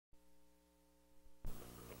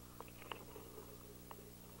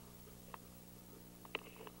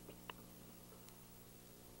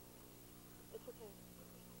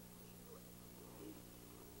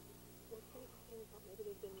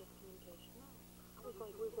any miscommunication. No. I was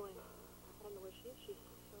like, we're going, I don't know where she is. She's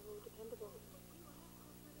so dependable.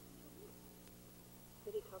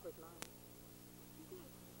 But he covered mine. He did.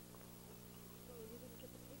 So you didn't get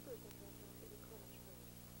the papers I dropped off at your college first.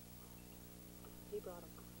 He brought them.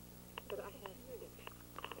 But I had,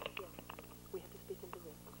 yeah, we have to speak into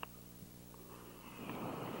this.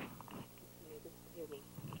 Hear me.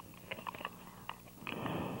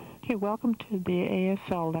 Hey, welcome to the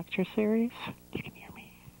ASL lecture series. You can hear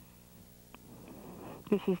me.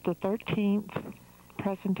 This is the 13th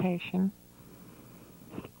presentation.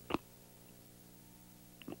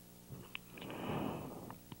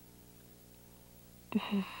 This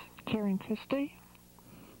is Karen Christie,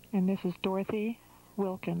 and this is Dorothy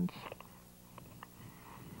Wilkins.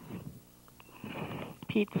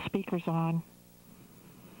 Pete, the speaker's on.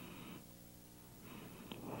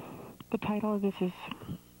 The title of this is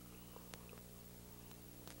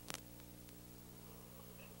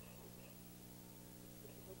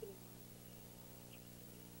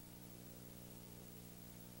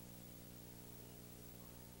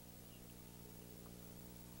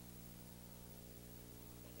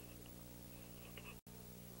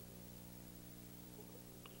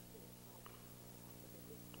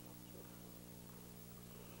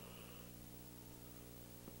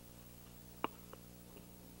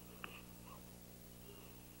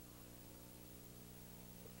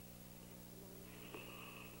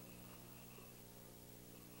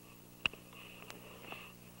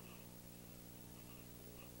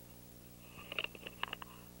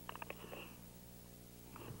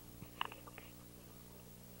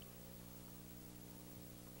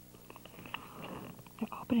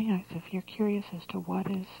Opening Eyes. If you're curious as to what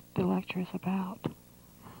the lecture is about,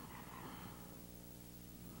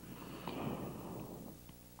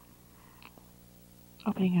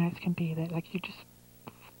 Opening Eyes can be that, like, you're just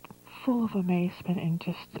full of amazement and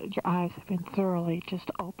just your eyes have been thoroughly just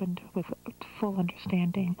opened with full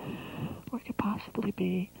understanding, or it could possibly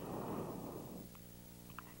be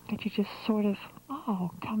that you just sort of,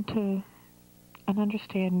 come to an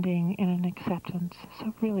understanding and an acceptance.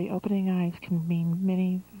 So really, Opening Eyes can mean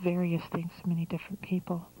many various things to many different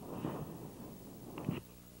people.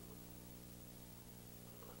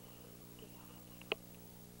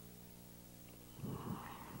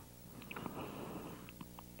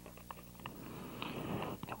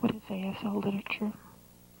 What is ASL literature?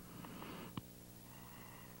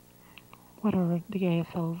 What are the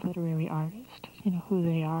ASL literary artists? You know, who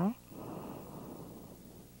they are.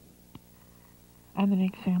 And then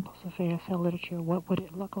examples of ASL literature. What would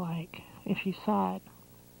it look like if you saw it?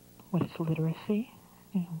 What is literacy?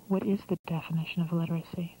 You know, what is the definition of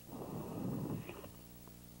literacy?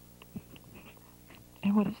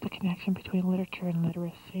 And what is the connection between literature and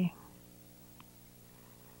literacy?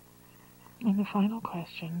 And the final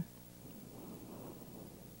question,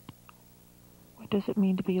 what does it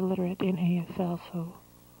mean to be literate in ASL? So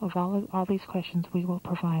of all these questions, we will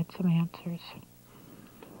provide some answers.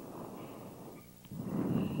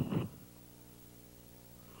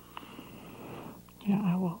 Yeah,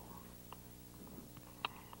 I will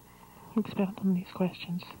expound on these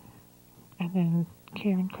questions, and then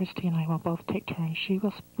Karen, Christie, and I will both take turns. She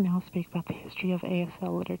will now speak about the history of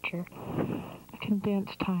ASL literature, a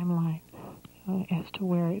condensed timeline as to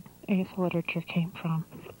where ASL literature came from.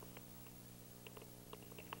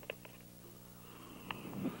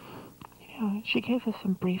 She gave us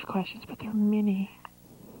some brief questions, but there are many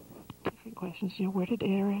different questions. Where did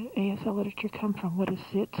ASL literature come from? What is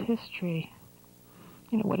its history?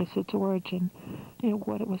 What is its origin?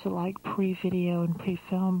 What it was like pre-video and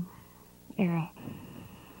pre-film era.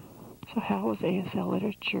 So how was ASL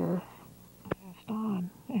literature passed on,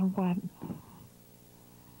 and what?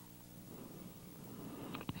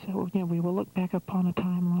 So, we will look back upon a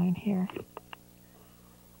timeline here.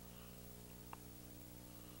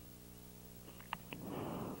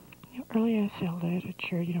 Early ASL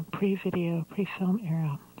literature, pre-video, pre-film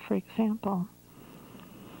era. For example,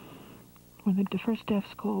 when the first deaf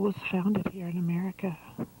school was founded here in America,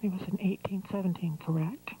 it was in 1817,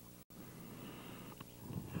 correct?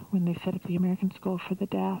 When they set up the American School for the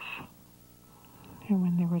Deaf, and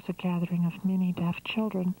when there was a gathering of many deaf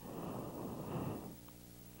children.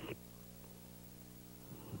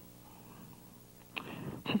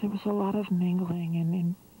 So there was a lot of mingling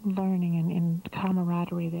and learning and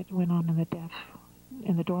camaraderie that went on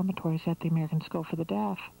in the dormitories at the American School for the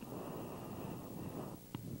Deaf.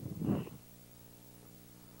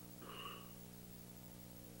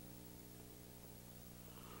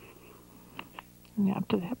 Up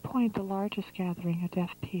to that point, the largest gathering of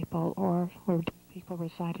deaf people, or where deaf people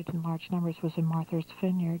resided in large numbers, was in Martha's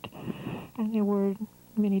Vineyard. And there were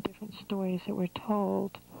many different stories that were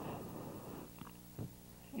told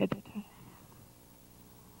at the time.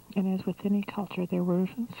 And as with any culture, there were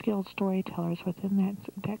skilled storytellers within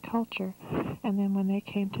that culture. And then when they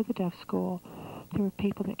came to the deaf school, there were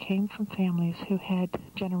people that came from families who had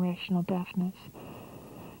generational deafness.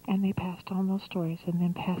 And they passed on those stories and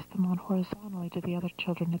then passed them on horizontally to the other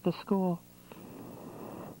children at the school.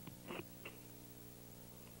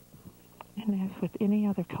 And as with any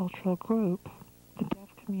other cultural group, the deaf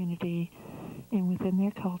community, and within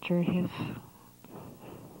their culture, has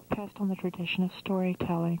passed on the tradition of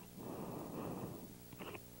storytelling.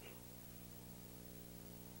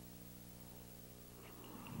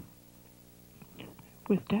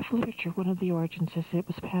 With deaf literature, one of the origins is it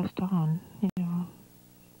was passed on,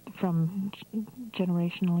 from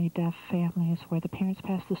generationally deaf families where the parents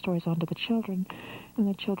passed the stories on to the children, and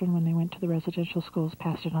the children, when they went to the residential schools,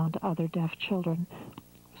 passed it on to other deaf children.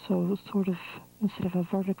 So sort of, instead of a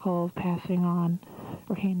vertical passing on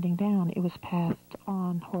or handing down, it was passed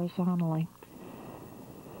on horizontally.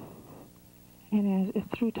 And as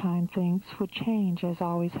through time, things would change, as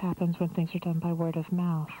always happens when things are done by word of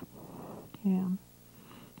mouth. Yeah.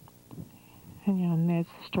 And as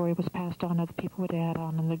the story was passed on, other people would add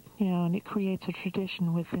on, and it creates a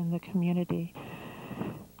tradition within the community.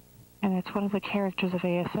 And it's one of the characters of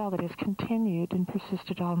ASL that has continued and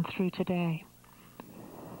persisted on through today.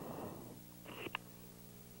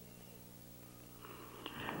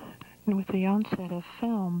 And with the onset of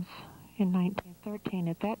films in 1913,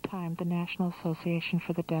 at that time, the National Association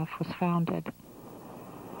for the Deaf was founded.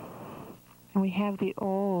 And we have the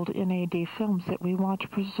old NAD films that we want to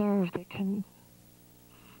preserve that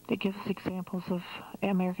gives us examples of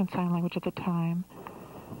American Sign Language at the time.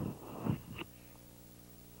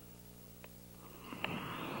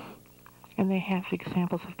 And they have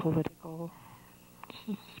examples of political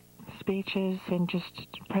speeches and just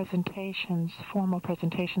presentations, formal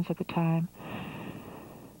presentations at the time.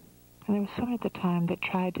 And there was some at the time that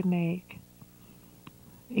tried to make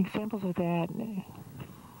examples of that.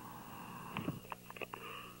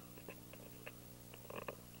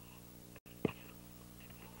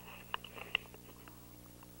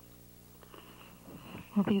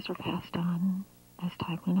 Well, these were passed on as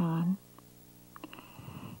time went on.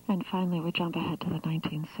 And finally, we jump ahead to the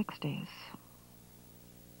 1960s.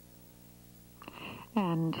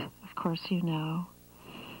 And, of course, you know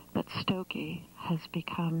that Stokoe has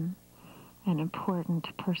become an important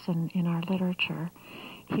person in our literature.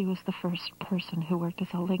 He was the first person who worked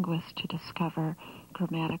as a linguist to discover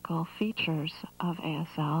grammatical features of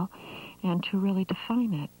ASL and to really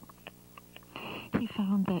define it. He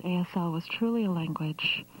found that ASL was truly a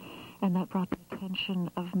language, and that brought the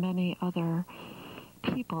attention of many other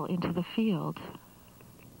people into the field.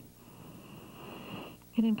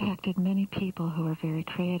 It impacted many people who were very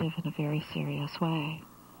creative in a very serious way.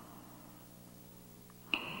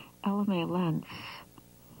 Ella Mae Lentz,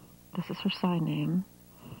 this is her sign name.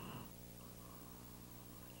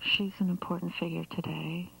 She's an important figure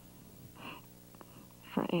today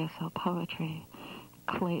for ASL poetry.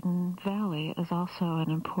 Clayton Valley is also an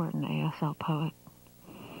important ASL poet.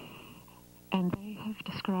 And they have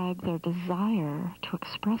described their desire to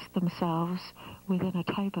express themselves within a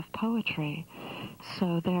type of poetry.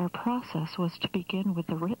 So their process was to begin with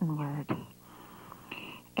the written word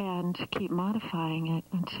and keep modifying it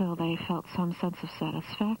until they felt some sense of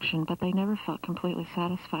satisfaction, but they never felt completely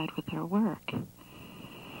satisfied with their work.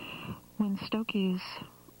 When Stokoe's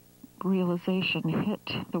realization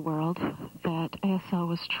hit the world that ASL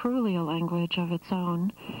was truly a language of its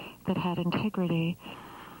own that had integrity,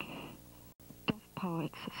 deaf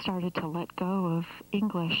poets started to let go of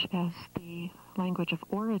English as the language of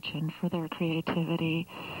origin for their creativity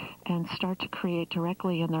and start to create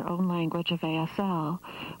directly in their own language of ASL,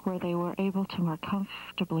 where they were able to more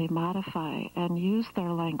comfortably modify and use their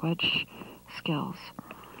language skills.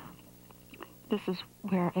 This is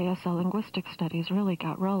where ASL linguistic studies really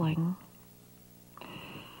got rolling.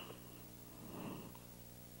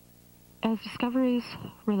 As discoveries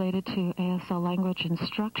related to ASL language and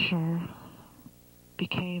structure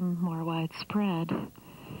became more widespread,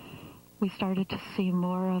 we started to see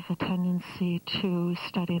more of a tendency to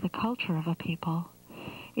study the culture of a people.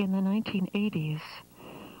 In the 1980s,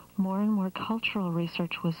 more and more cultural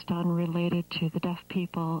research was done related to the deaf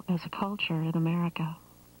people as a culture in America.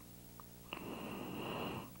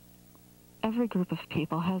 Every group of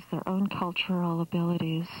people has their own cultural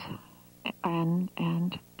abilities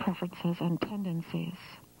and preferences and tendencies.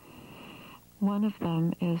 One of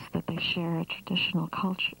them is that they share a traditional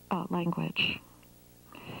language,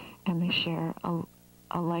 and they share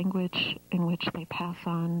a language in which they pass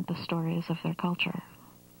on the stories of their culture.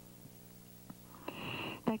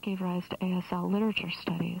 that gave rise to ASL literature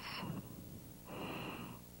studies.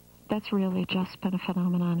 That's really just been a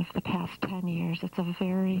phenomenon of the past 10 years. It's a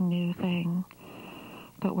very new thing.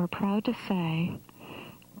 But we're proud to say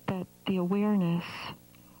that the awareness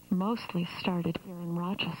mostly started here in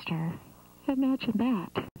Rochester. Imagine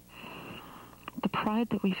that. The pride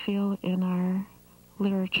that we feel in our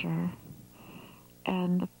literature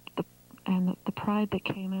and the pride that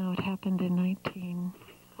came out happened in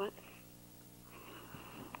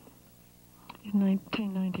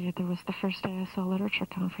 1990. There was the first ASL literature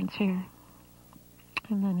conference here.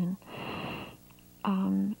 And then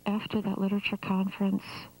after that literature conference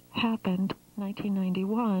happened,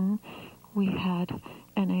 1991, we had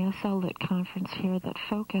an ASL Lit conference here that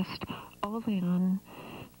focused only on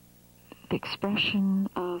the expression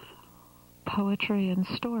of poetry and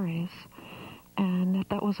stories, and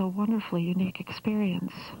that was a wonderfully unique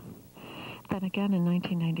experience. Then again in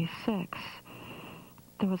 1996,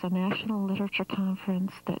 there was a national literature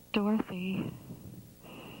conference that Dorothy,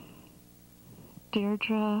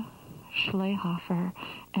 Deirdre Schlehofer,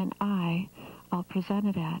 and I all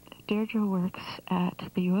presented at. Deirdre works at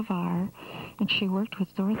the U of R, and she worked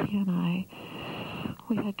with Dorothy and I.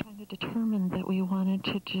 We had kind of determined that we wanted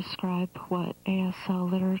to describe what ASL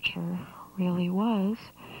literature really was,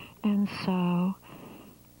 and so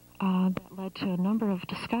that led to a number of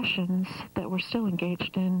discussions that we're still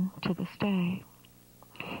engaged in to this day.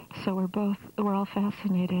 So we're all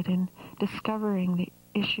fascinated in discovering the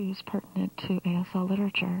issues pertinent to ASL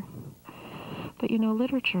literature. But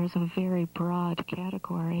literature is a very broad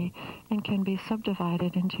category and can be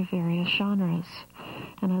subdivided into various genres.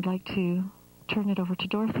 And I'd like to turn it over to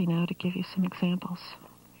Dorothy now to give you some examples.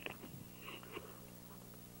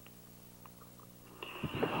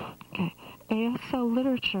 Okay, ASL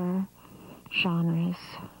literature genres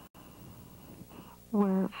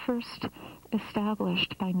were first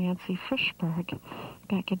established by Nancy Frischberg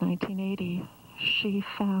back in 1980. She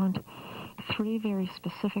found 3 very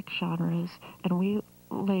specific genres, and we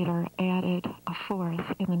later added a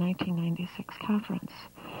 4th in the 1996 conference.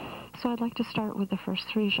 So I'd like to start with the first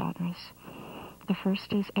 3 genres. The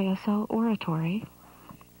first is ASL oratory.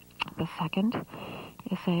 The second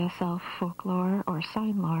is ASL folklore or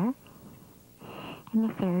sign lore. And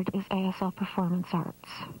the third is ASL performance arts.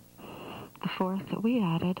 The 4th that we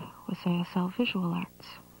added was ASL visual arts.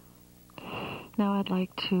 Now I'd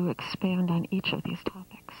like to expand on each of these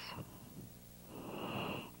topics.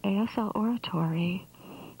 ASL oratory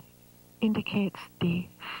indicates the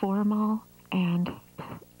formal and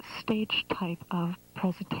stage type of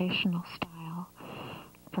presentational style,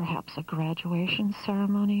 perhaps a graduation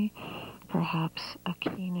ceremony, perhaps a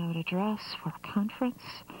keynote address for a conference.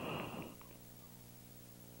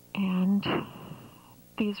 And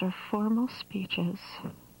these are formal speeches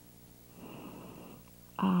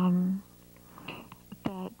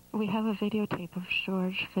that we have a videotape of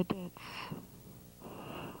George Viditz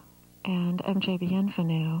and MJ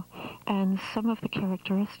Bienvenu, and some of the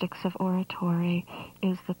characteristics of oratory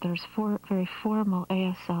is that there's very formal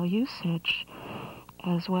ASL usage,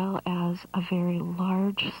 as well as a very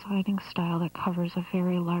large signing style that covers a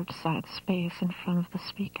very large space in front of the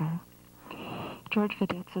speaker. George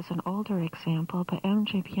Viditz is an older example, but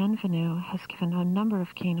MJ Bienvenu has given a number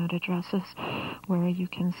of keynote addresses where you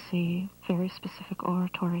can see very specific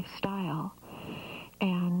oratory style.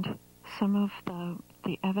 And some of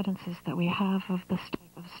the evidences that we have of this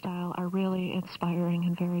type of style are really inspiring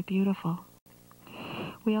and very beautiful.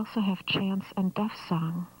 We also have chants and deaf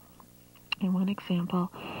song. And one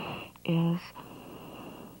example is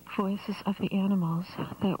Voices of the Animals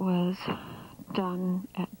that was done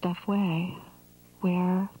at Deaf Way,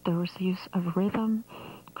 where there was the use of rhythm,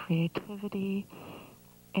 creativity,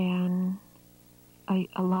 and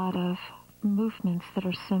a lot of movements that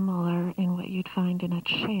are similar in what you'd find in a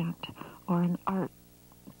chant or an art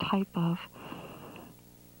type of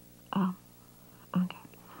okay.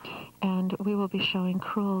 And we will be showing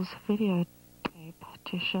Krull's videotape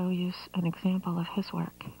to show you an example of his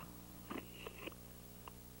work.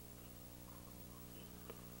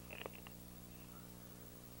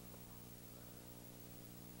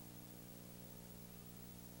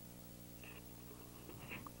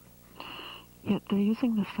 Yet they're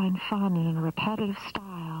using the sign fun in a repetitive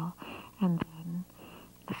style, and then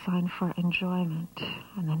the sign for enjoyment,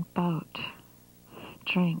 and then boat,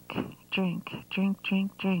 drink, drink, drink,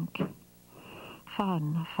 drink, drink,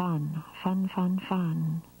 fun, fun, fun, fun,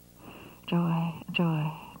 fun, joy,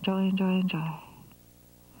 joy, joy, enjoy, enjoy.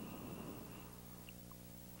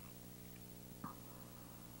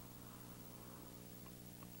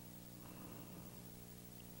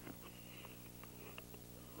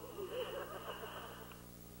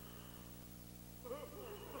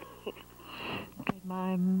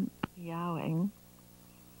 pantomime meowing.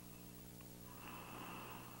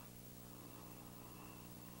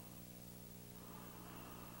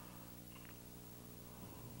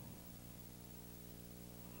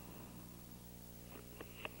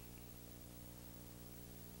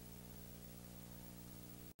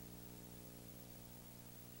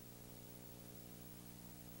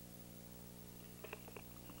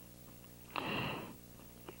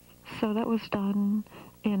 So that was done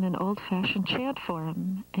in an old-fashioned chant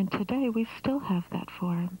form, and today we still have that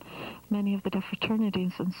form. Many of the deaf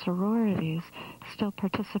fraternities and sororities still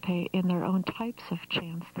participate in their own types of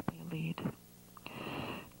chants that they lead.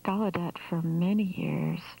 Gallaudet, for many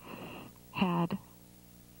years, had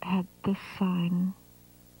this sign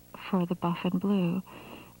for the buff and blue,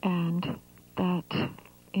 and that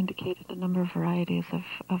indicated a number of varieties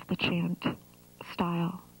of the chant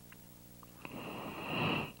style.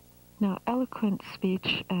 Now, eloquent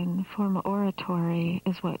speech and formal oratory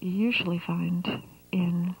is what you usually find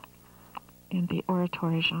in the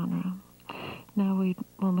oratory genre. Now we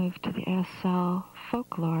will move to the ASL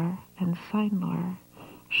folklore and sign lore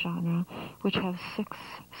genre, which have 6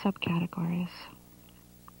 subcategories.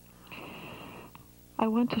 I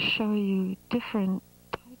want to show you different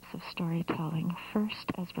types of storytelling,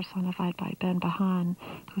 first as personified by Ben Bahan,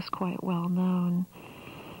 who's quite well known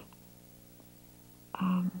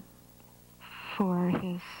for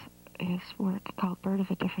his work called Bird of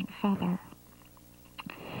a Different Feather.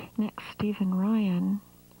 Next, Stephen Ryan,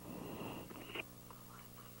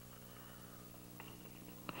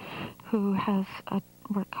 who has a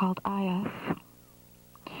work called Ayath.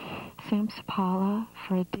 Sam Sapala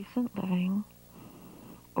for A Decent Living,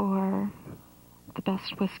 or The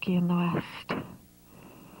Best Whiskey in the West.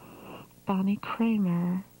 Bonnie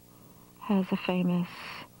Kramer has a famous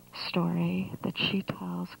story that she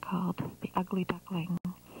tells called The Ugly Duckling.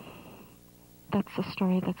 That's a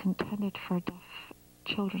story that's intended for deaf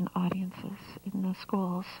children audiences in the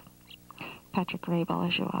schools. Patrick Rabel,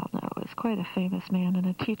 as you all know, is quite a famous man and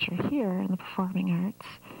a teacher here in the performing arts.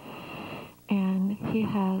 And he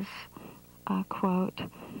has a quote,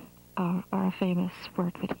 or a famous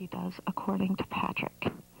work that he does, According to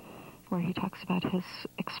Patrick, where he talks about his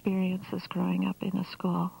experiences growing up in a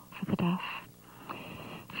school for the deaf.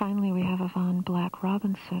 Finally, we have Yvonne Black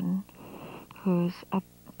Robinson, who's a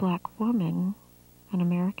black woman, an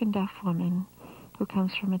American deaf woman, who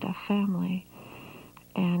comes from a deaf family,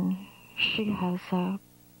 and she has a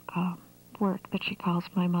work that she calls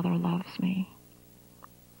My Mother Loves Me.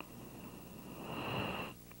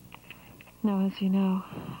 Now, as you know,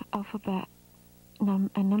 alphabet and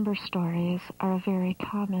number stories are a very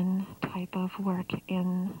common type of work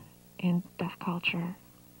in deaf culture,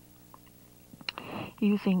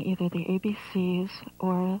 using either the ABCs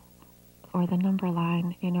or the number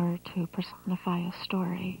line in order to personify a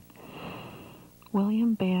story.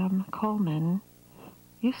 William Bam Coleman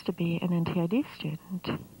used to be an NTID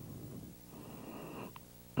student,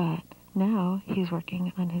 but now he's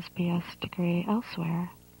working on his BS degree elsewhere.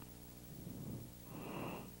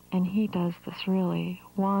 And he does this really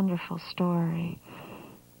wonderful story,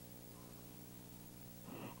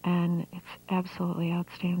 and it's absolutely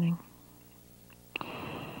outstanding.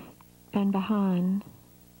 Ben Bahan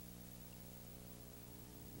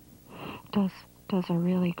does a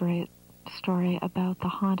really great story about the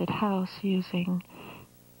haunted house, using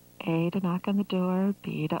A to knock on the door,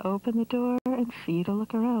 B to open the door, and C to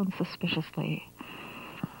look around suspiciously.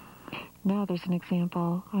 Now there's an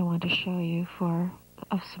example I want to show you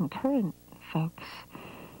of some current folks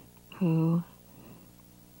who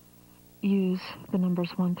use the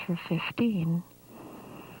numbers 1 through 15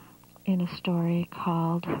 in a story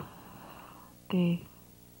called The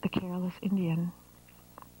Careless Indian.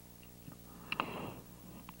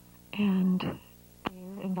 And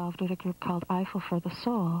they're involved with a group called Eiffel for the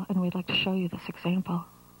Soul, and we'd like to show you this example.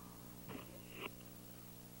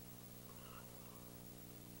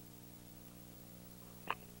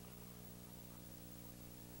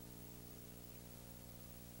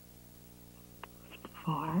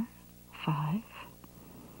 Four, 5,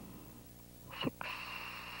 6,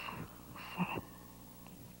 7,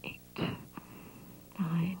 8,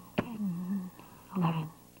 9, 10, 11,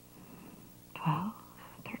 12,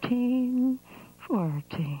 13,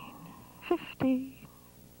 14, 15.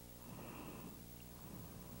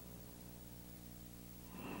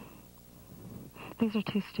 These are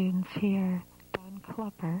 2 students here, Don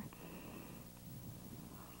Klepper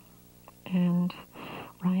and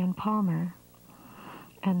Ryan Palmer,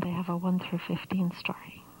 and they have a 1 through 15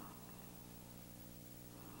 story.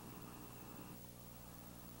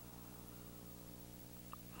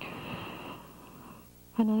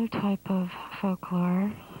 Another type of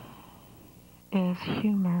folklore is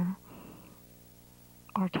humor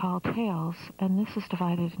or tall tales, and this is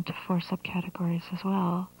divided into 4 subcategories as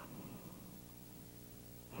well.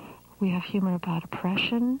 We have humor about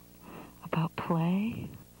oppression, about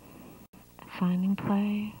play, assigning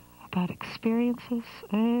play, about experiences,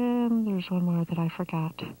 and there's one more that I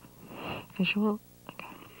forgot. Visual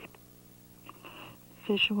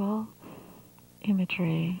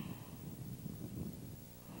imagery.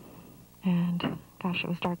 And gosh, it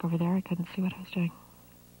was dark over there. I couldn't see what I was doing.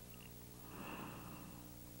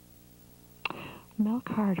 Mel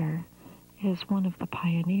Carter is one of the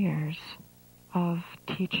pioneers of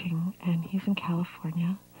teaching, and he's in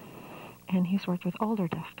California, and he's worked with older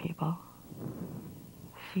deaf people.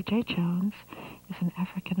 C.J. Jones is an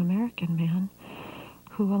African-American man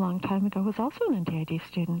who a long time ago was also an NDID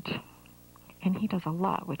student, and he does a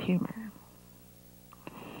lot with humor.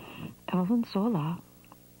 Evelyn Zola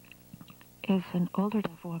is an older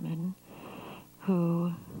deaf woman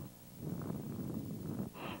who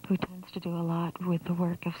tends to do a lot with the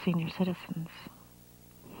work of senior citizens.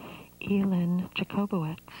 Elin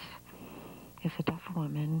Jacobowitz is a deaf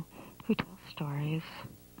woman who tells stories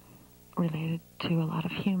related to a lot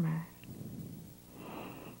of humor.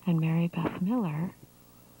 And Mary Beth Miller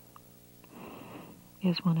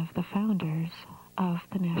is one of the founders of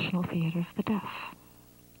the National Theater of the Deaf.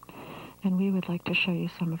 And we would like to show you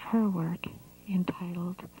some of her work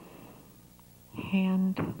entitled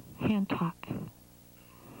Hand Talk.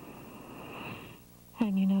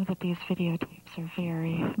 And you know that these videotapes are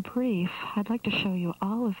very brief. I'd like to show you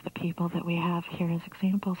all of the people that we have here as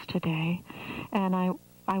examples today. And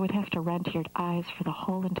I would have to rent your eyes for the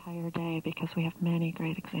whole entire day because we have many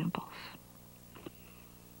great examples.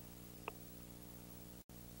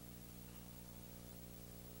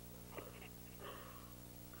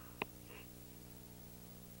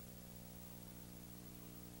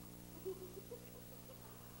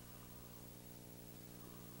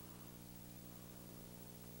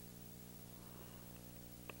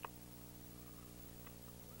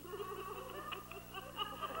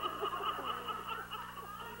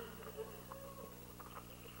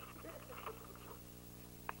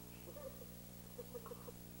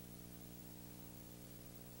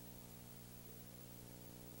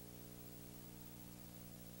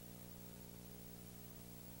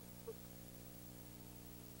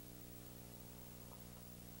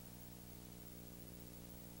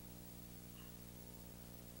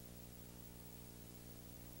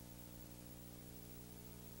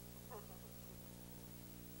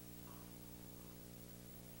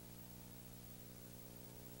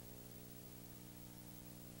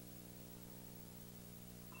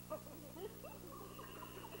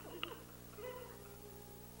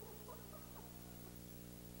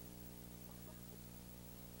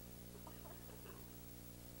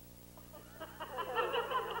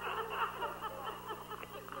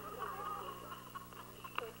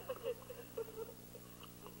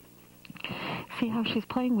 See how she's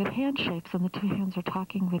playing with hand shapes and the two hands are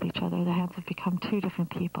talking with each other. The hands have become two different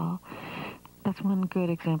people. That's one good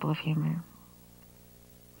example of humor.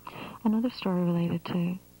 Another story related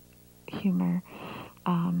to humor,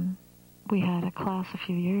 we had a class a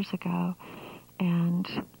few years ago, and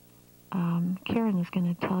Karen is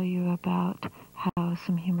going to tell you about how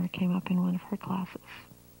some humor came up in one of her classes.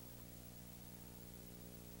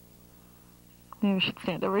 Maybe we should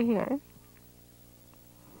stand over here.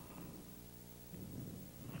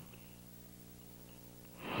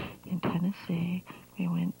 In Tennessee, we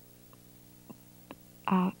went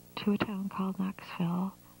out to a town called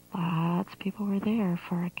Knoxville. Lots of people were there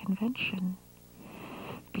for a convention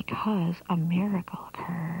because a miracle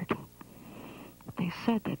occurred. They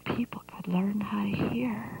said that people could learn how to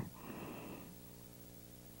hear.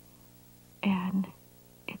 And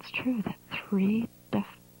it's true that 3 deaf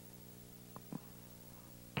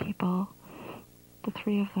people, the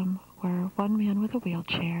 3 of them were one man with a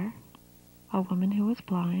wheelchair, a woman who was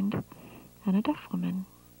blind, and a deaf woman.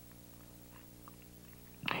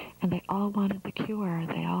 And they all wanted the cure.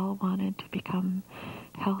 They all wanted to become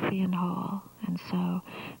healthy and whole. And so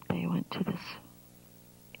they went to this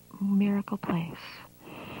miracle place.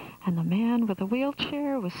 And the man with the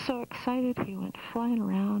wheelchair was so excited he went flying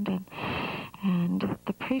around, and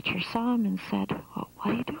the preacher saw him and said, "Well, what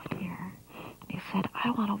are you doing here?" And he said,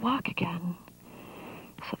 "I want to walk again."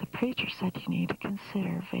 So the preacher said, "You need to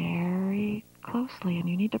consider very closely, and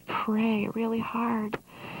you need to pray really hard."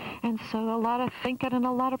 And so a lot of thinking and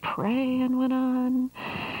a lot of praying went on.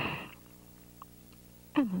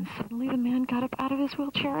 And then suddenly the man got up out of his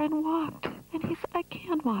wheelchair and walked. And he said, "I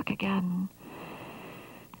can walk again."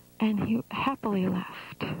 And he happily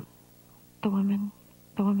left. the woman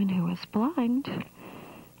who was blind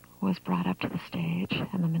was brought up to the stage,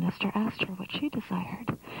 and the minister asked her what she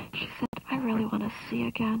desired. She said, "I really want to see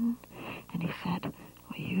again." And he said,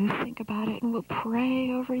 "Well, you think about it, and we'll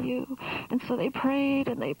pray over you." And so they prayed,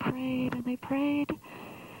 and they prayed, and they prayed.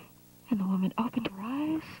 And the woman opened her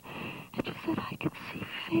eyes, and she said, "I can see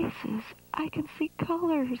faces. I can see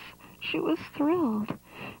colors." She was thrilled,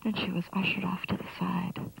 and she was ushered off to the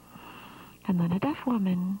side. And then a deaf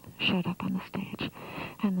woman showed up on the stage,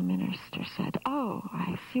 and the minister said, "Oh,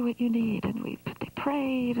 I see what you need." And they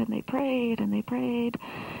prayed, and they prayed, and they prayed.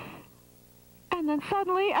 And then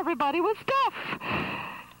suddenly everybody was deaf.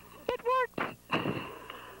 It worked.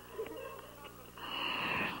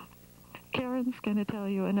 Karen's going to tell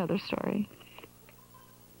you another story.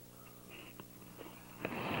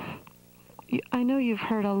 I know you've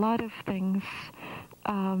heard a lot of things,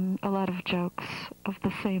 a lot of jokes of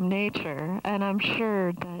the same nature, and I'm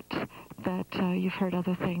sure that you've heard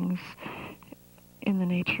other things in the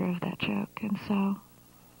nature of that joke. And so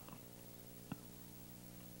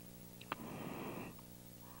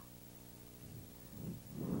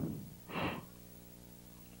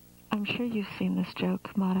I'm sure you've seen this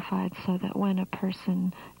joke modified so that when a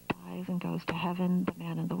person dies and goes to heaven, the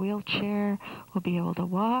man in the wheelchair will be able to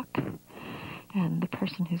walk, and the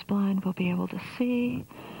person who's blind will be able to see.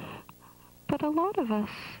 But a lot of us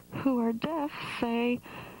who are deaf say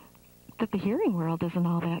that the hearing world isn't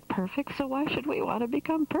all that perfect, so why should we want to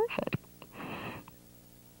become perfect?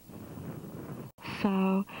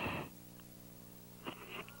 So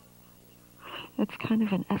it's kind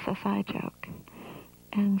of an SSI joke.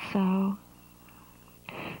 And so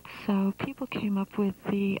people came up with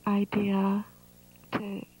the idea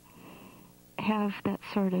to have that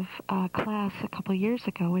sort of class a couple years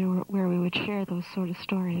ago where we would share those sort of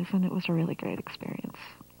stories, and it was a really great experience.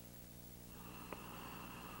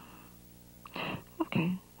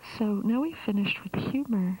 Okay, so now we've finished with the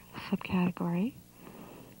humor subcategory,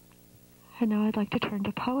 and now I'd like to turn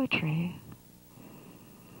to poetry.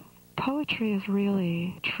 Poetry is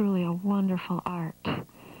really, truly a wonderful art,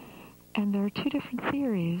 and there are two different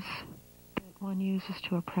theories that one uses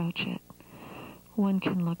to approach it. One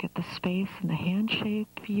can look at the space and the hand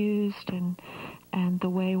shape used and the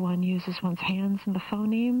way one uses one's hands and the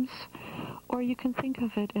phonemes, or you can think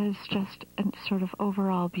of it as just a sort of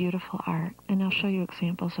overall beautiful art, and I'll show you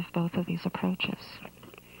examples of both of these approaches.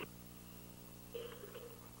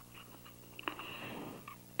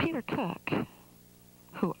 Peter Cook,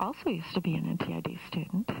 who also used to be an NTID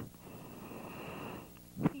student,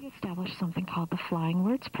 he established something called the Flying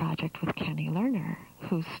Words Project with Kenny Lerner,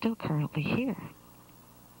 who's still currently here.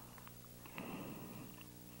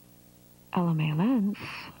 Ella May Lenz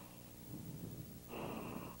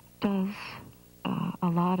does a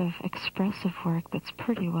lot of expressive work that's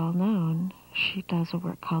pretty well known. She does a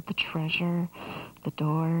work called The Treasure, The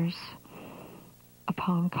Doors, a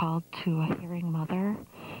poem called To a Hearing Mother,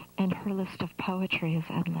 and her list of poetry is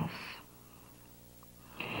endless.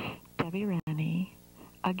 Debbie Rennie,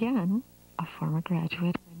 again, a former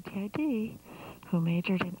graduate of NTID who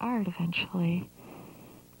majored in art eventually,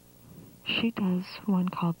 she does one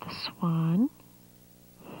called The Swan,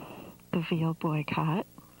 The Veal Boycott,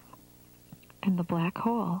 and The Black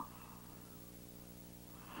Hole.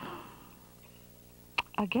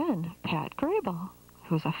 Again, Pat Grable,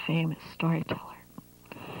 who's a famous storyteller.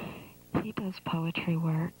 He does poetry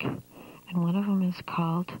work, and one of them is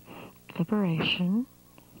called Liberation,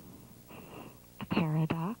 The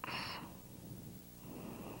Paradox,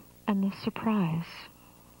 and The Surprise.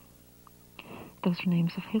 Those are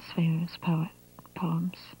names of his famous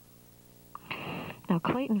poems. Now,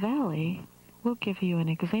 Clayton Valley will give you an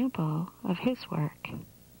example of his work.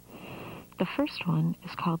 The first one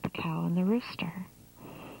is called The Cow and the Rooster.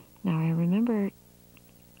 Now, I remember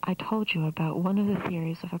I told you about one of the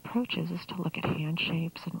theories of approaches is to look at hand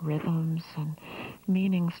shapes and rhythms and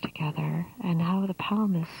meanings together and how the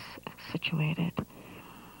palm is situated.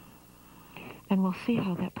 And we'll see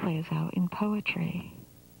how that plays out in poetry.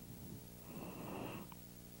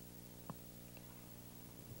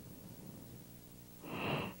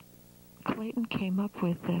 Clayton came up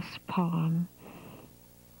with this poem,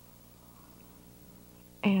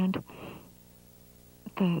 and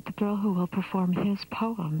the girl who will perform his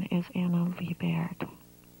poem is Anna Lee Baird,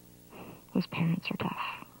 whose parents are deaf.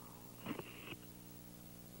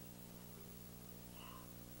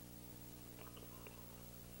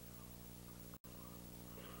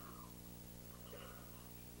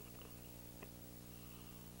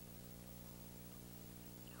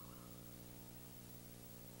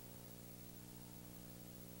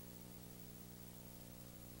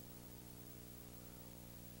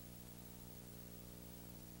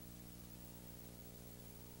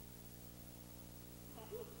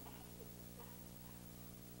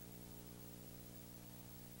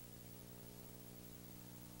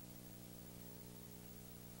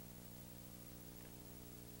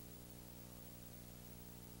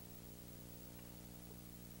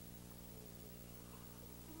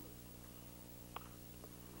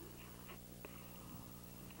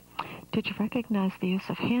 Did you recognize the use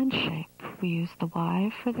of hand shape? We use the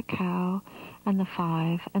Y for the cow, and the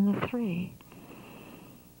 5, and the 3.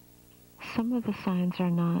 Some of the signs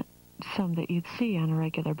are not some that you'd see on a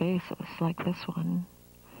regular basis, like this one,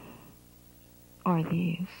 or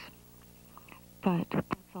these. But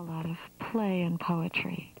that's a lot of play and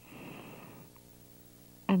poetry,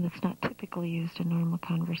 and it's not typically used in normal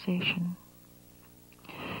conversation.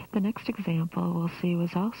 The next example we'll see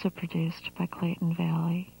was also produced by Clayton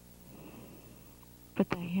Valley, but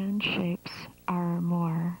the hand shapes are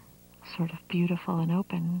more sort of beautiful and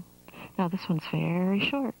open. Now this one's very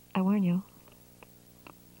short, I warn you.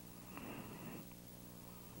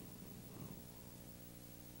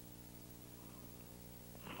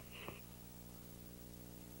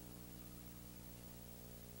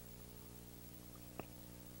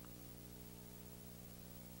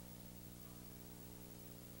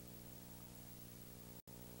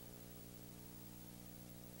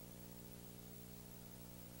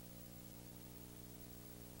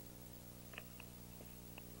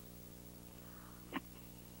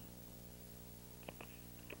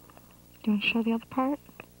 Do you want to show the other part?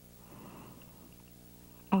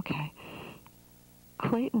 Okay.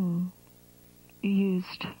 Clayton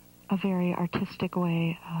used a very artistic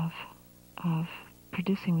way of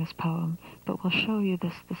producing this poem, but we'll show you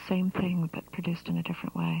the same thing but produced in a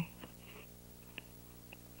different way.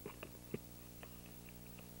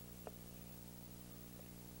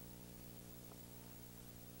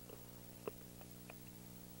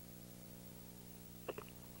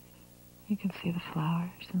 You can see the flowers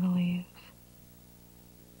and the leaves.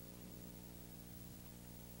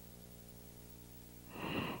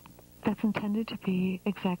 That's intended to be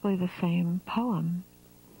exactly the same poem,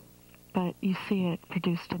 but you see it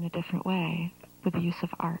produced in a different way with the use of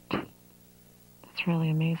art. That's really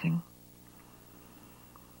amazing.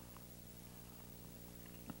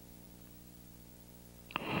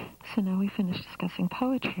 So now we finished discussing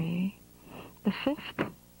poetry. The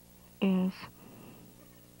 5th is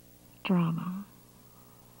drama.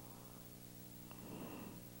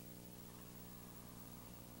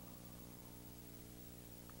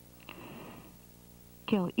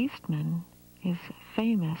 Gil Eastman is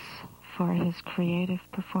famous for his creative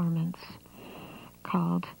performance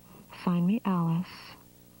called Sign Me Alice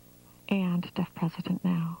and Deaf President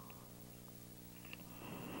Now.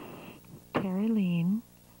 Terry Lean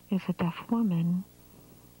is a deaf woman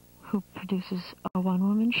who produces a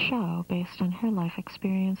one-woman show based on her life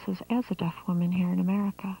experiences as a deaf woman here in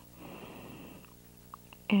America.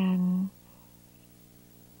 And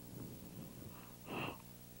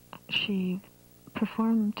she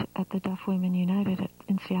performed at the Deaf Women United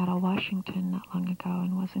in Seattle, Washington not long ago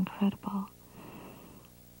and was incredible.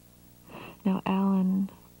 Now, Alan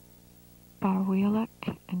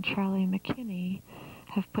Barwielek and Charlie McKinney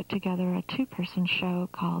have put together a 2-person show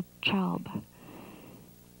called Chalb.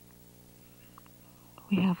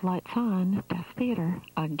 We have Lights On, Deaf Theater,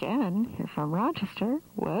 again, here from Rochester.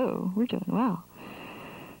 Whoa, we're doing well.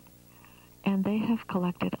 And they have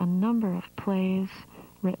collected a number of plays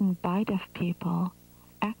written by deaf people,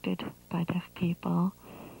 acted by deaf people,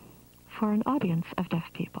 for an audience of deaf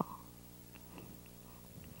people.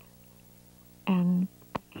 And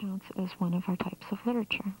that counts as one of our types of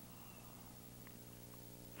literature.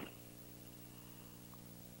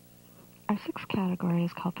 Our 6th category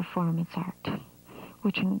is called performance art,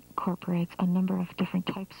 which incorporates a number of different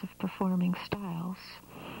types of performing styles.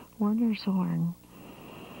 Werner Zorn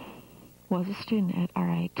was a student at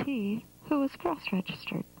RIT who was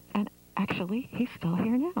cross-registered, and actually, he's still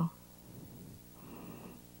here now.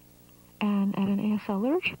 And at an ASL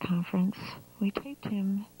literature conference, we taped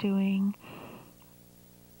him doing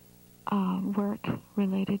work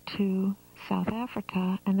related to South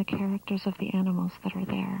Africa and the characters of the animals that are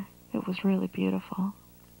there. It was really beautiful.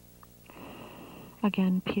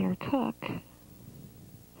 Again, Pierre Cook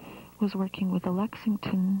was working with the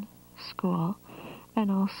Lexington School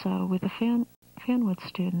and also with the Fanwood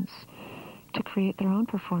students to create their own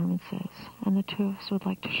performances. And the two of us would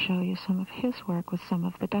like to show you some of his work with some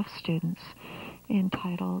of the deaf students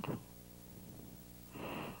entitled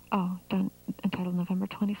November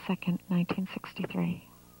 22nd, 1963.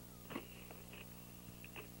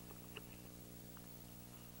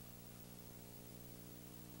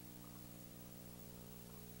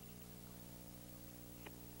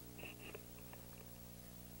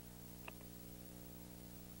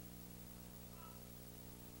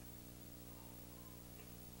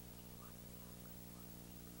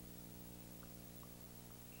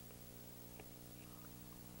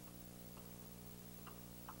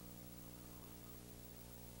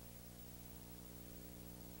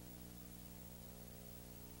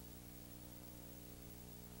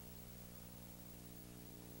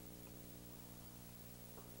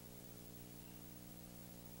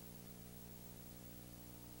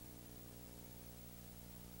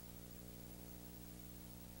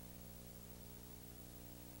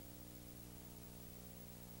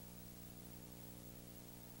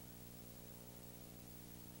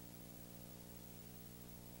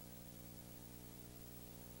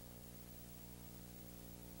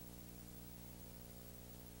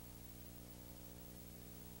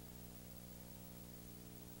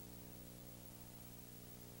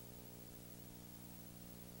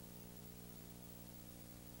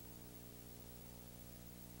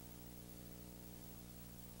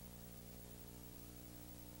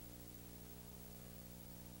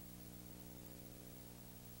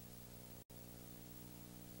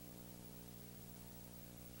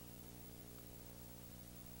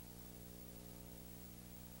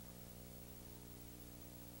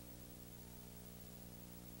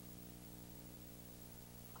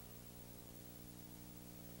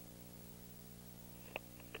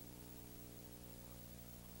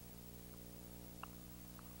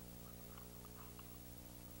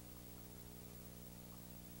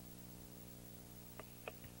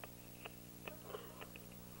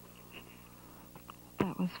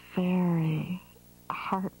 was very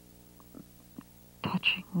heart-touching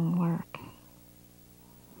work.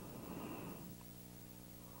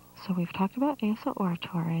 So we've talked about ASL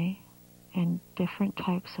oratory and different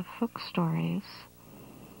types of folk stories.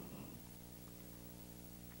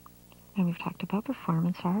 And we've talked about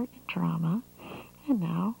performance art and drama. And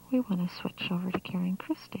now we want to switch over to Karen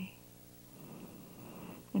Christie.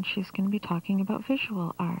 And she's going to be talking about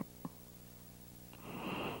visual art.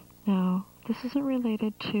 Now, this isn't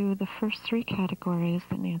related to the first three categories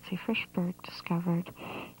that Nancy Frischberg discovered.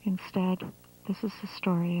 Instead, this is a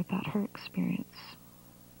story about her experience.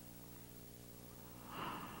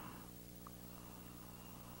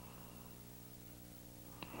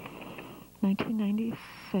 In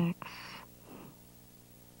 1996,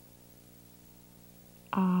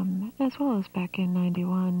 as well as back in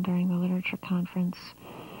 91 during the literature conference,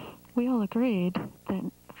 we all agreed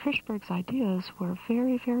that Frischberg's ideas were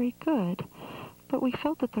very, very good, but we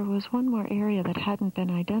felt that there was one more area that hadn't been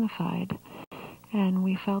identified, and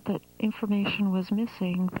we felt that information was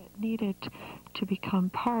missing that needed to become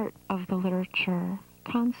part of the literature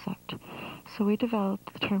concept. So we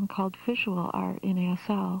developed the term called visual art in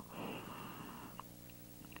ASL,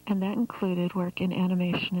 and that included work in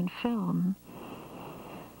animation and film.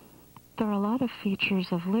 There are a lot of features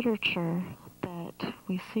of literature that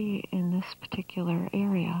we see in this particular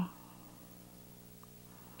area.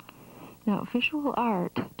 Now, visual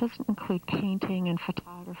art doesn't include painting and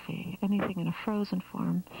photography, anything in a frozen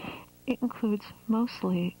form. It includes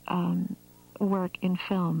mostly work in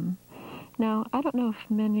film. Now, I don't know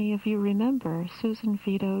if many of you remember Susan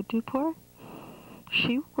Vito Duport.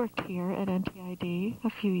 She worked here at NTID a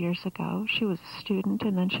few years ago. She was a student,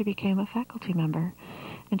 and then she became a faculty member,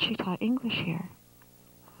 and she taught English here.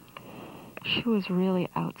 She was really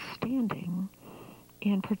outstanding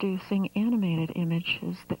in producing animated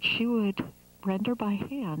images that she would render by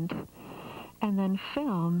hand and then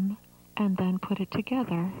film and then put it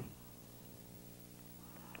together.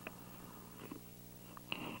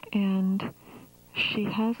 And she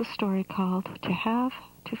has a story called To Have,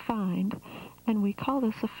 to Find, and we call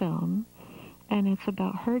this a film, and it's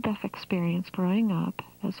about her deaf experience growing up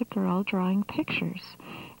as a girl drawing pictures,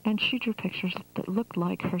 and she drew pictures that looked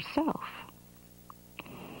like herself.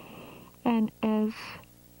 And as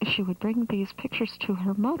she would bring these pictures to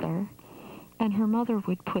her mother, and her mother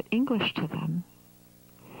would put English to them.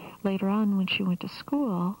 Later on, when she went to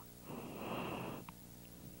school,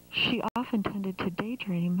 she often tended to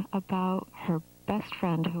daydream about her best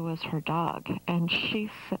friend who was her dog, and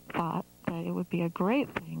she thought that it would be a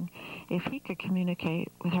great thing if he could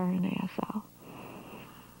communicate with her in ASL.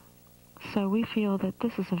 So we feel that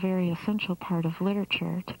this is a very essential part of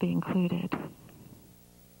literature to be included.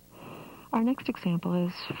 Our next example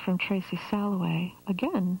is from Tracy Salloway,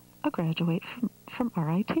 again, a graduate from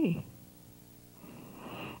RIT.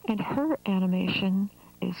 And her animation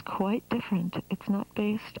is quite different. It's not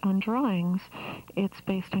based on drawings, it's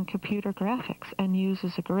based on computer graphics and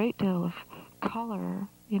uses a great deal of color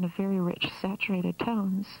in a very rich, saturated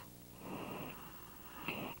tones.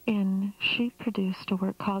 And she produced a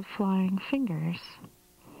work called Flying Fingers.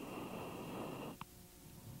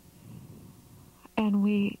 And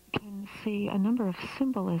we can see a number of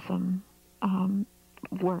symbolism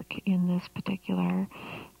work in this particular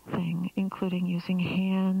thing, including using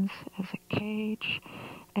hands as a cage,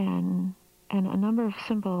 and a number of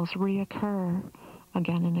symbols reoccur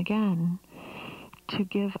again and again to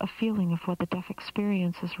give a feeling of what the deaf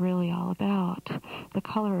experience is really all about. The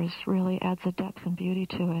colors really adds a depth and beauty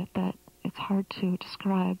to it that it's hard to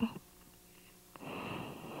describe.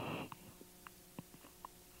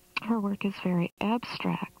 Her work is very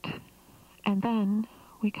abstract. And then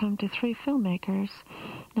we come to three filmmakers.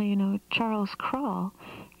 Now, you know, Charles Krull,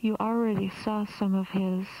 you already saw some of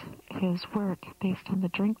his work based on the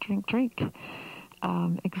drink, drink, drink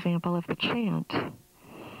example of the chant.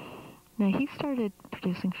 Now, he started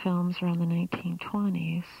producing films around the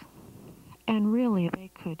 1920s, and really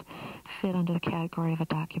they could fit under the category of a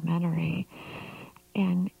documentary.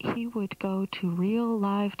 And he would go to real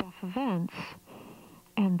live deaf events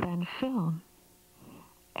and then film,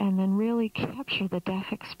 and then really capture the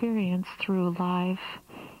deaf experience through live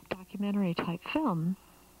documentary-type film.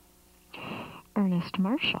 Ernest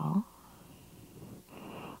Marshall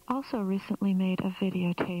also recently made a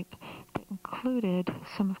videotape that included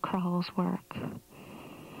some of Krull's work.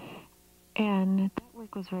 And that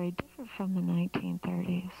work was very different from the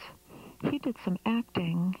 1930s. He did some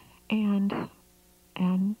acting and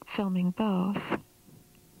filming both.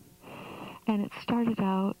 And it started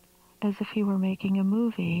out as if he were making a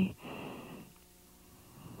movie,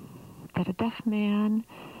 that a deaf man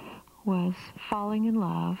was falling in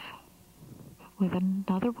love with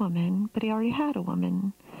another woman, but he already had a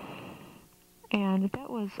woman. And that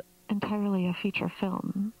was entirely a feature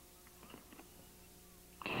film.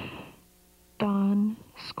 Dawn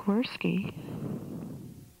Skwersky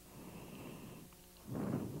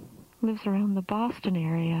lives around the Boston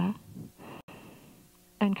area,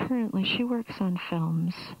 and currently she works on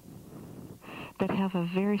films that have a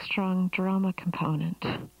very strong drama component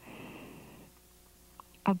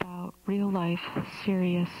about real-life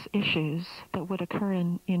serious issues that would occur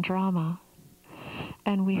in drama.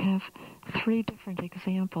 And we have 3 different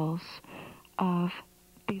examples of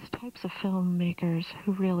these types of filmmakers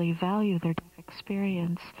who really value their deaf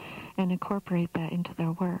experience and incorporate that into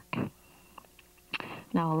their work.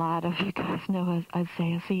 Now, a lot of you guys know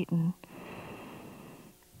Isaiah Eaton.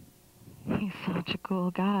 He's such a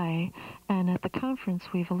cool guy, and at the conference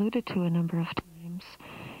we've alluded to a number of times,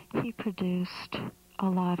 he produced a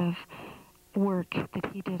lot of work that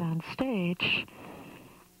he did on stage,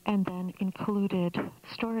 and then included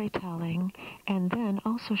storytelling, and then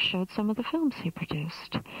also showed some of the films he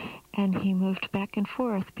produced. And he moved back and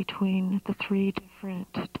forth between the 3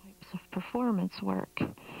 different types of performance work.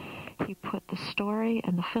 He put the story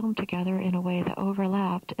and the film together in a way that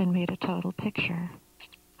overlapped and made a total picture.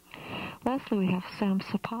 Lastly, we have Sam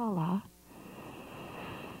Sapala,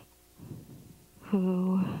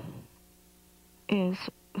 who is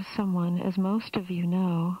someone, as most of you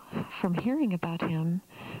know from hearing about him,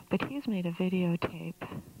 but he's made a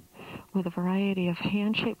videotape with a variety of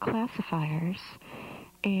hand-shaped classifiers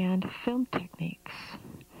and film techniques,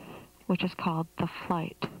 which is called The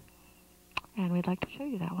Flight. And we'd like to show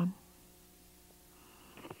you that one.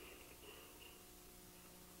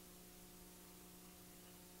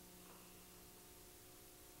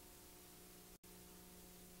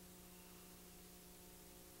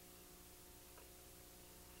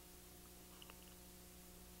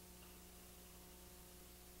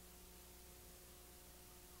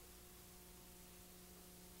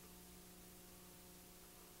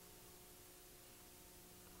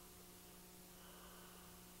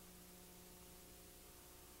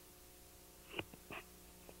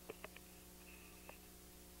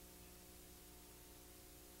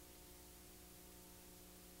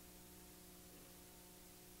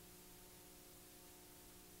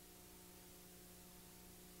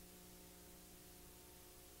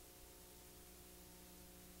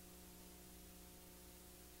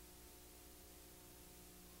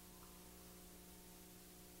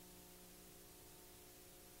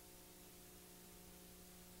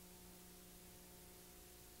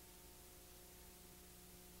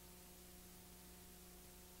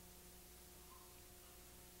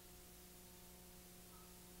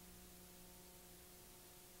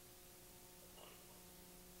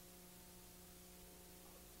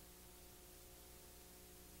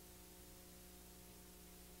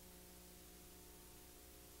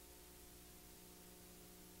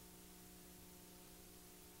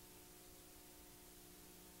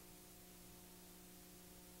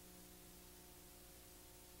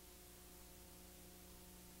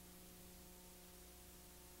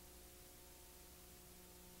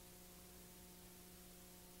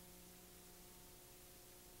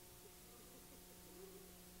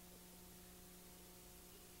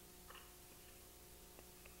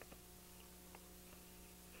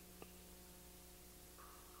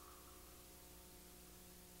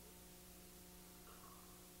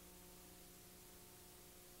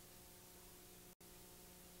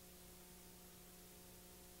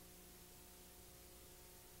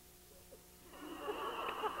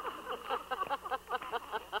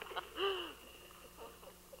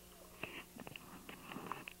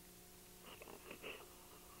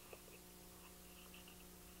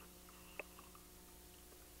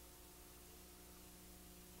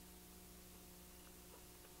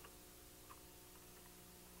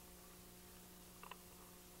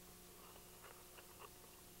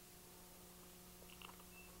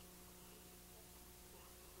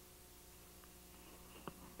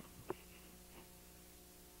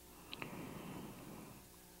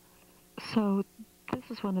 So this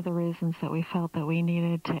is one of the reasons that we felt that we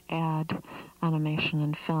needed to add animation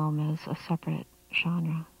and film as a separate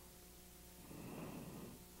genre.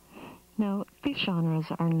 Now, these genres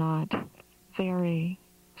are not very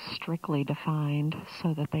strictly defined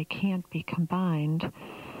so that they can't be combined.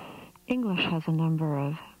 English has a number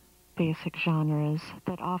of basic genres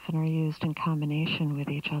that often are used in combination with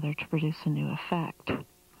each other to produce a new effect.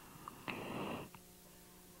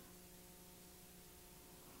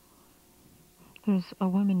 There's a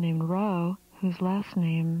woman named Rowe, whose last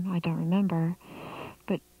name I don't remember,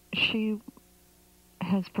 but she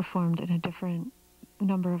has performed in a different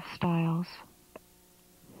number of styles.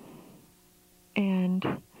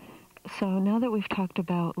 And so now that we've talked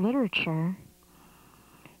about literature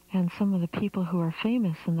and some of the people who are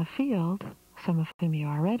famous in the field, some of whom you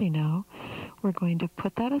already know, we're going to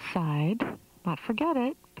put that aside, not forget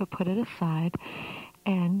it, but put it aside,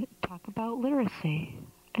 and talk about literacy,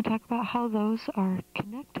 and talk about how those are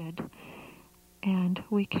connected, and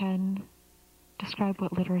we can describe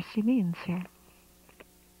what literacy means here.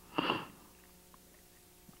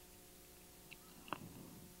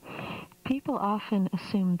 People often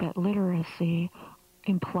assume that literacy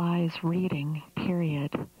implies reading,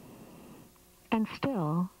 period. And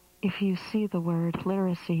still, if you see the word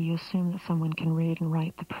literacy, you assume that someone can read and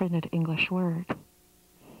write the printed English word.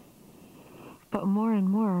 But more and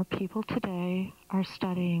more people today are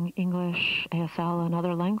studying English, ASL, and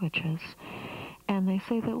other languages, and they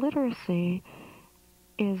say that literacy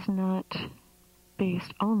is not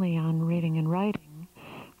based only on reading and writing,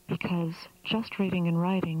 because just reading and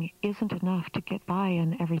writing isn't enough to get by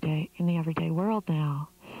in the everyday world now.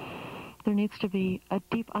 There needs to be a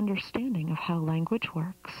deep understanding of how language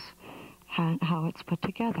works and how it's put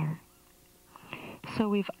together. So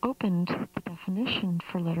we've opened the definition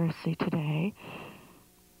for literacy today,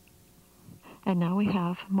 and now we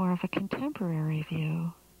have more of a contemporary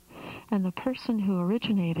view. And the person who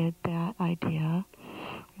originated that idea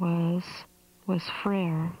was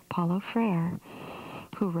Freire, Paulo Freire,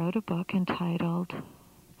 who wrote a book entitled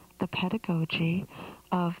The Pedagogy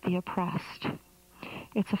of the Oppressed.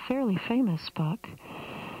 It's a fairly famous book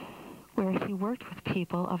where he worked with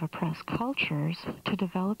people of oppressed cultures to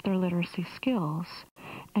develop their literacy skills,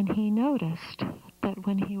 and he noticed that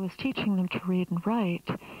when he was teaching them to read and write,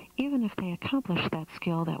 even if they accomplished that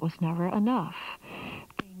skill, that was never enough.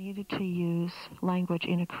 They needed to use language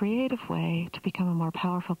in a creative way to become a more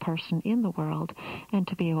powerful person in the world and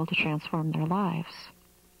to be able to transform their lives.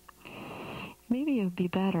 Maybe it would be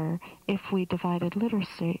better if we divided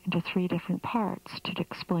literacy into 3 different parts to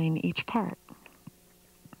explain each part.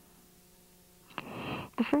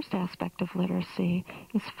 The first aspect of literacy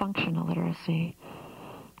is functional literacy,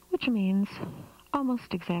 which means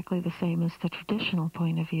almost exactly the same as the traditional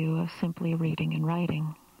point of view of simply reading and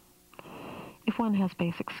writing. If one has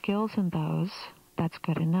basic skills in those, that's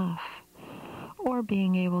good enough. Or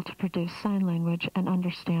being able to produce sign language and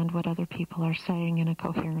understand what other people are saying in a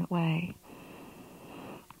coherent way.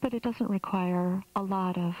 But it doesn't require a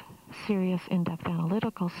lot of serious in-depth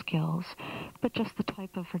analytical skills, but just the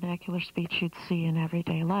type of vernacular speech you'd see in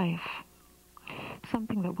everyday life.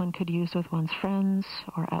 Something that one could use with one's friends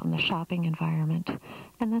or out in the shopping environment,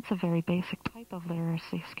 and that's a very basic type of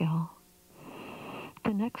literacy skill.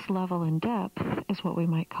 The next level in depth is what we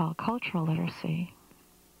might call cultural literacy.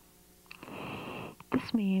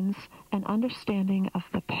 This means an understanding of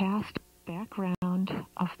the past background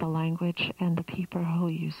of the language and the people who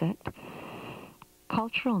use it,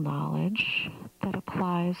 cultural knowledge that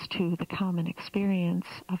applies to the common experience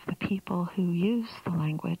of the people who use the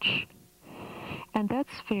language. And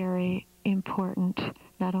that's very important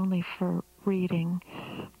not only for reading,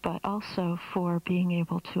 but also for being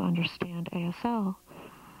able to understand ASL.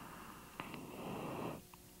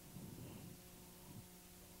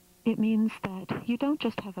 It means that you don't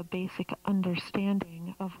just have a basic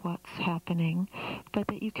understanding of what's happening, but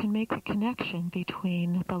that you can make the connection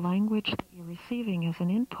between the language that you're receiving as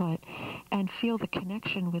an input and feel the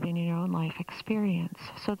connection within your own life experience.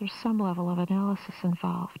 So there's some level of analysis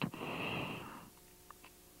involved.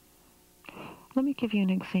 Let me give you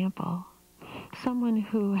an example. Someone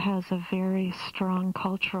who has a very strong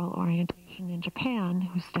cultural orientation in Japan,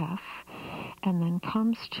 who's deaf, and then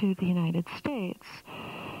comes to the United States,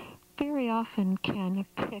 very often can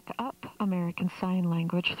pick up American Sign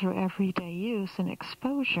Language through everyday use and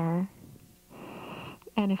exposure.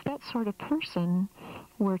 And if that sort of person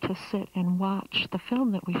were to sit and watch the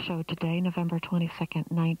film that we showed today, November 22nd,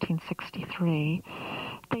 1963,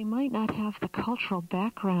 they might not have the cultural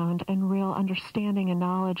background and real understanding and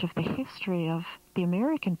knowledge of the history of the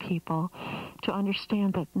American people to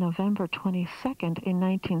understand that November 22nd in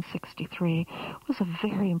 1963 was a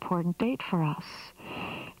very important date for us.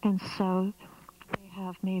 And so they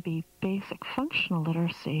have maybe basic functional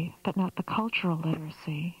literacy, but not the cultural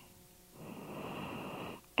literacy.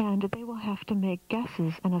 And they will have to make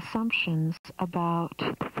guesses and assumptions about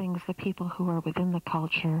the things that people who are within the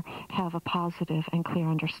culture have a positive and clear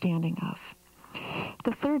understanding of.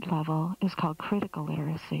 The third level is called critical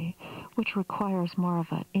literacy, which requires more of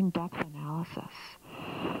an in-depth analysis.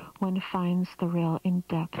 One finds the real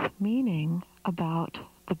in-depth meaning about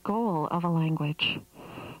the goal of a language.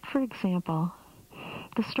 For example,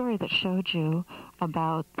 the story that showed you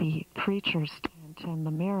about the preacher's tent and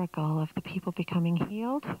the miracle of the people becoming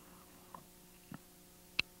healed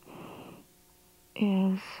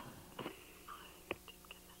is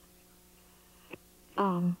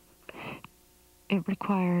it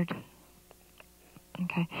required,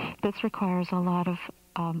 this requires a lot of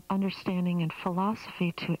understanding and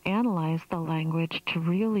philosophy to analyze the language, to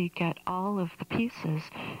really get all of the pieces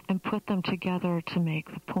and put them together to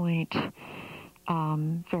make the point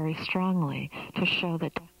very strongly, to show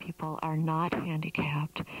that deaf people are not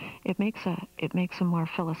handicapped. It makes a more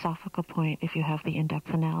philosophical point if you have the in-depth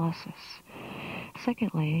analysis.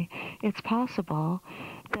 Secondly, it's possible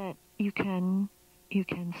that you can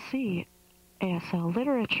see ASL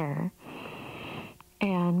literature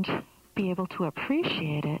and be able to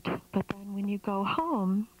appreciate it, but then when you go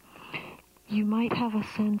home, you might have a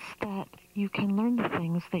sense that you can learn the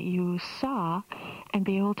things that you saw and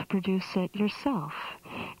be able to produce it yourself.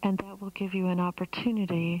 And that will give you an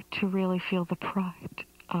opportunity to really feel the pride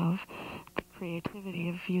of the creativity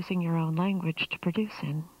of using your own language to produce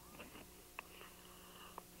in.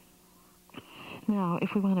 Now,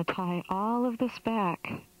 if we want to tie all of this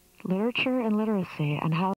back, literature and literacy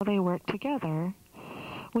and how they work together,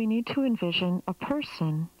 we need to envision a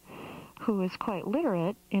person who is quite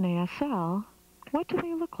literate in ASL. What do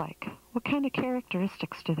they look like? What kind of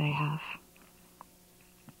characteristics do they have?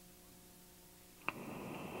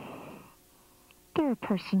 They're a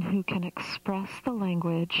person who can express the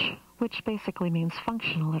language, which basically means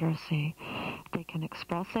functional literacy. They can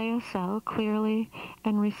express ASL clearly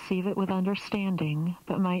and receive it with understanding,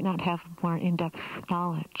 but might not have more in-depth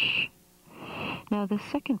knowledge. Now, the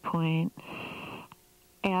second point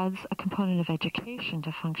adds a component of education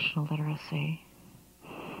to functional literacy,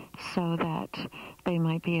 so that they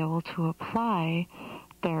might be able to apply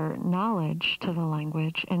their knowledge to the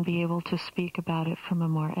language and be able to speak about it from a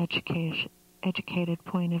more educated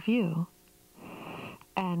point of view.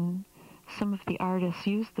 And some of the artists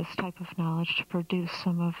use this type of knowledge to produce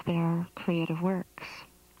some of their creative works.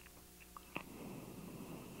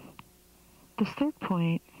 This third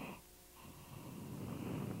point,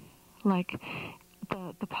 like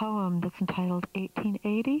the poem that's entitled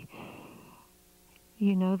 1880,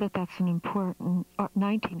 you know that's an important, or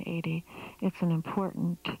 1980, it's an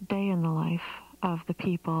important day in the life of the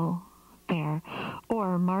people there.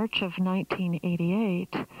 Or March of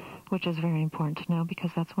 1988, which is very important to know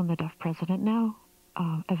because that's when the Deaf President Now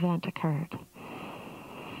event occurred.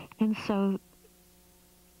 And so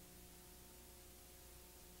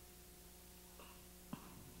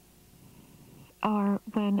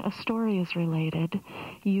when a story is related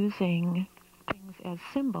using things as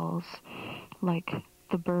symbols, like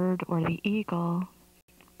the bird or the eagle,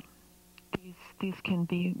 these can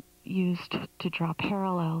be used to draw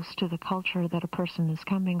parallels to the culture that a person is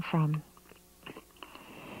coming from.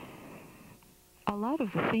 A lot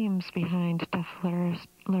of the themes behind deaf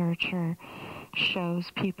literature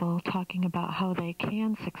shows people talking about how they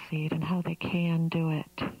can succeed and how they can do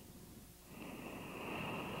it.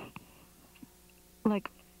 Like,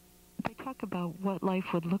 they talk about what life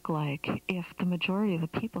would look like if the majority of the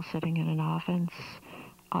people sitting in an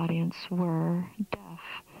audience were deaf,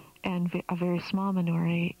 and a very small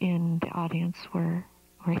minority in the audience were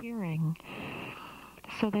hearing.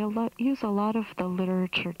 So they use a lot of the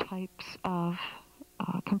literature types of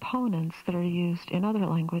components that are used in other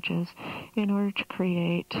languages in order to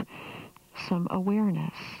create some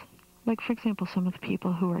awareness. Like, for example, some of the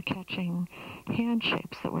people who are catching hand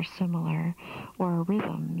shapes that were similar, or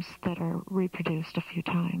rhythms that are reproduced a few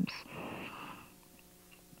times.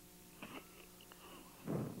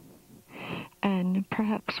 And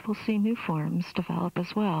perhaps we'll see new forms develop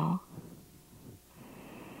as well.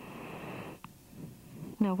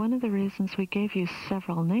 Now, one of the reasons we gave you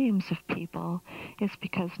several names of people is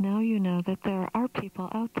because now you know that there are people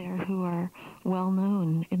out there who are well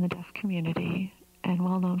known in the deaf community and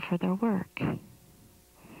well known for their work.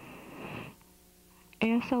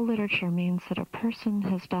 ASL literature means that a person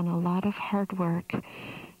has done a lot of hard work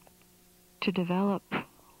to develop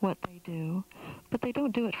what they do, but they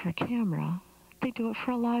don't do it for camera. They do it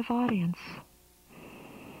for a live audience.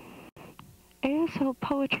 ASL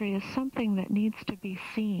poetry is something that needs to be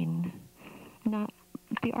seen.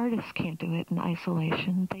 The artists can't do it in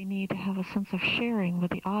isolation. They need to have a sense of sharing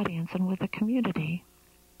with the audience and with the community.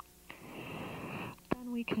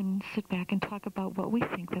 Then we can sit back and talk about what we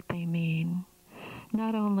think that they mean,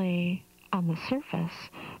 not only on the surface,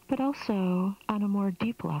 but also on a more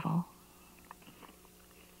deep level.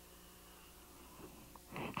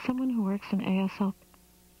 Someone who works in ASL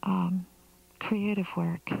creative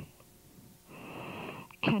work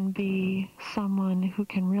can be someone who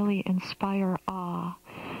can really inspire awe.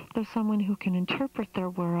 They're someone who can interpret their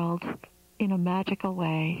world in a magical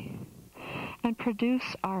way and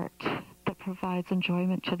produce art that provides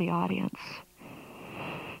enjoyment to the audience.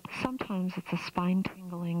 Sometimes it's a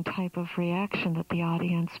spine-tingling type of reaction that the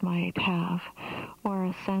audience might have, or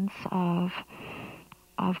a sense of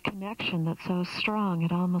connection that's so strong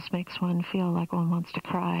it almost makes one feel like one wants to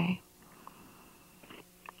cry.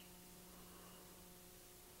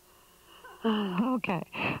 Okay,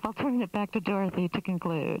 I'll turn it back to Dorothy to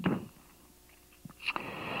conclude.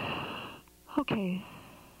 Okay,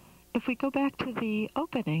 if we go back to the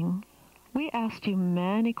opening, we asked you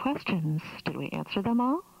many questions. Did we answer them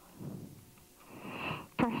all?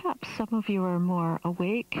 Perhaps some of you are more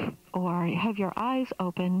awake or have your eyes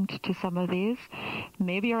opened to some of these.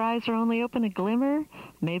 Maybe your eyes are only open a glimmer.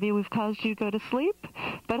 Maybe we've caused you to go to sleep,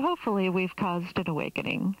 but hopefully we've caused an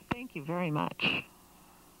awakening. Thank you very much.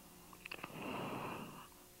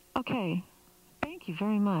 Okay, thank you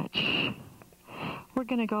very much. We're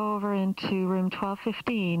going to go over into room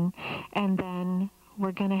 1215, and then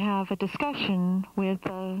we're going to have a discussion with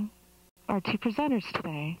our two presenters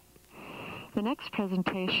today. The next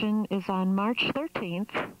presentation is on March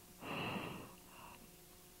 13th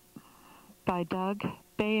by Doug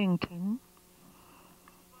Bayington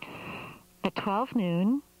at 12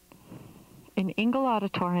 noon in Ingle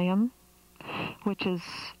Auditorium, which is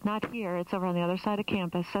not here, it's over on the other side of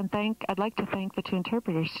campus. And I'd like to thank the two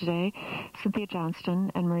interpreters today, Cynthia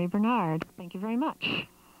Johnston and Marie Bernard. Thank you very much.